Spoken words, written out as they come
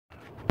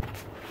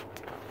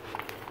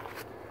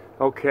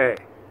Okay,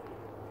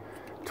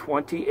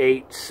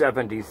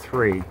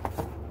 2873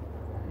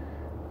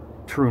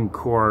 Troon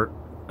Court,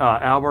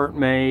 Albert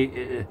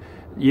May.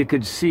 You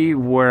could see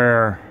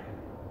where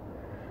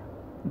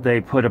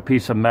they put a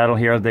piece of metal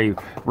here. They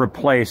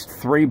replaced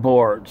 3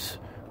 boards,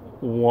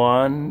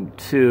 1,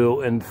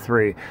 2, and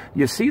 3.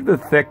 You see the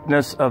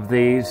thickness of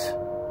these?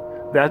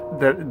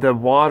 That the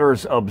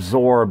water's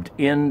absorbed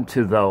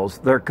into those.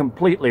 They're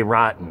completely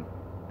rotten.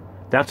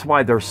 That's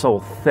why they're so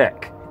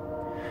thick.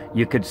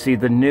 You could see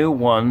the new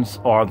ones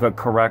are the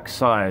correct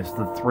size,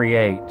 the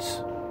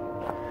 3/8.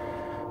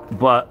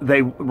 But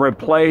they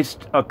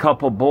replaced a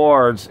couple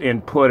boards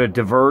and put a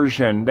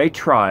diversion. They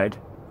tried.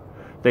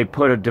 They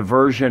put a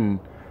diversion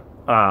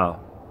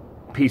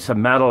piece of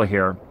metal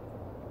here.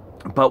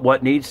 But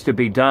what needs to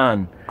be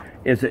done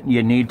is that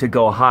you need to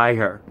go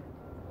higher.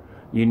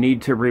 You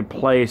need to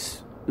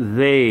replace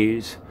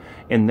these,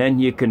 and then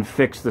you can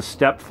fix the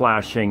step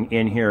flashing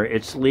in here.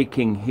 It's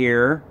leaking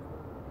here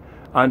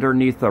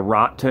underneath the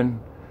rotten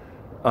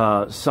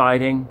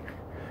siding,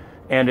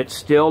 and it's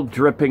still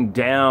dripping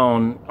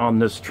down on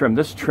this trim.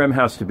 This trim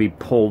has to be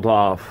pulled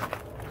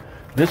off.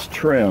 This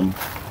trim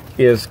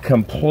is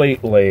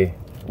completely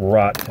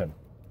rotten.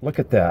 Look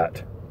at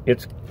that.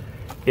 It's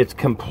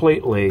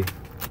completely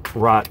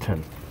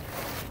rotten.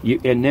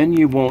 And then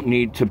you won't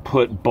need to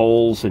put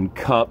bowls and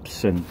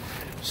cups and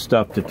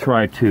stuff to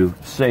try to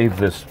save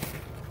this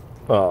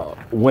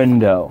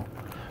window.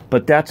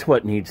 But that's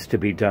what needs to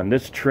be done.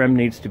 This trim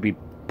needs to be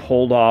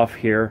pulled off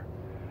here.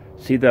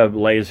 See the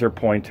laser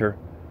pointer?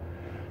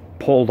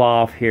 Pulled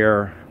off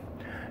here.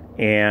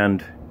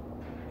 And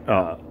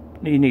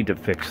you need to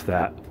fix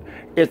that.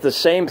 It's the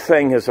same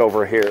thing as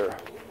over here.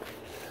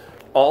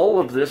 All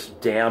of this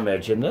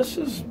damage, and this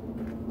is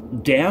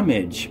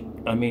damage.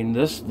 I mean,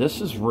 this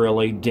is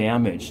really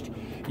damaged.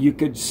 You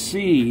could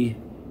see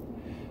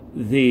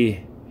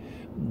the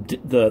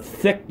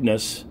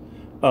thickness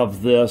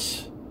of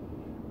this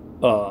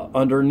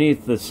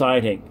underneath the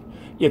siding.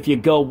 If you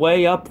go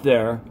way up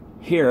there,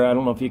 here, I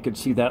don't know if you could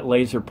see that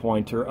laser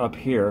pointer up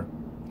here,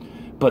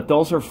 but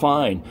those are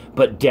fine.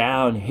 But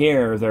down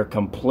here, they're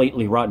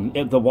completely rotten.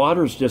 The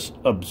water's just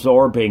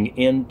absorbing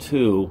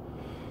into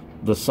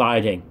the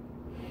siding,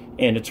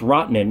 and it's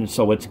rotten, and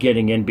so it's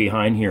getting in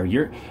behind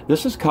here.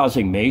 This is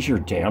causing major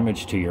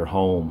damage to your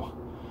home.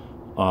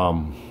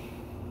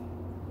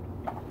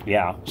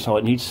 Yeah, so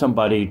it needs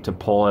somebody to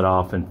pull it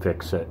off and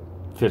fix it.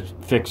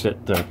 Fix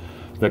it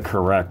the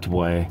correct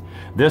way.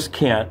 This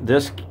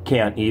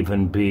can't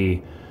even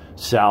be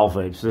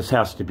salvaged. This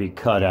has to be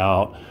cut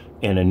out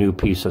and a new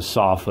piece of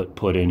soffit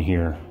put in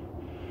here.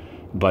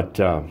 But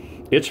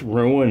it's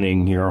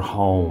ruining your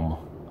home.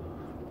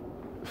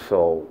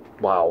 So,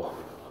 wow.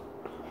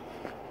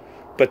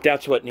 But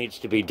that's what needs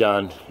to be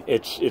done.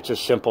 It's a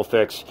simple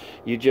fix.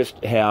 You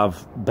just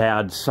have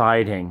bad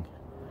siding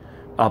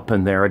up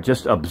in there. It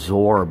just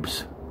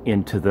absorbs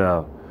into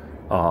the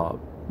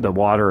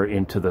water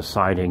into the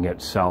siding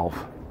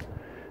itself,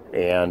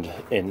 and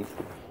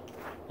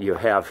you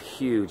have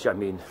huge. I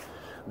mean,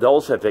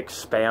 those have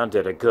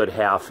expanded a good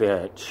 ½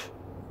 inch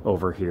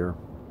over here.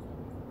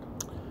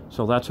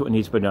 So that's what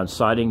needs to be done.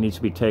 Siding needs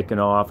to be taken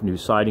off, new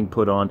siding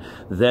put on.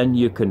 Then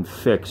you can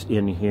fix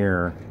in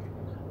here.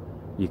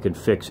 You can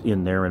fix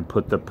in there and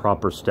put the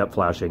proper step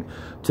flashing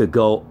to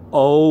go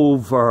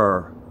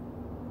over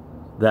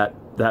that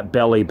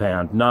belly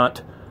band,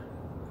 not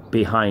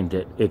behind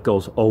it. It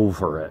goes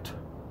over it.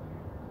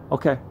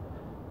 Okay.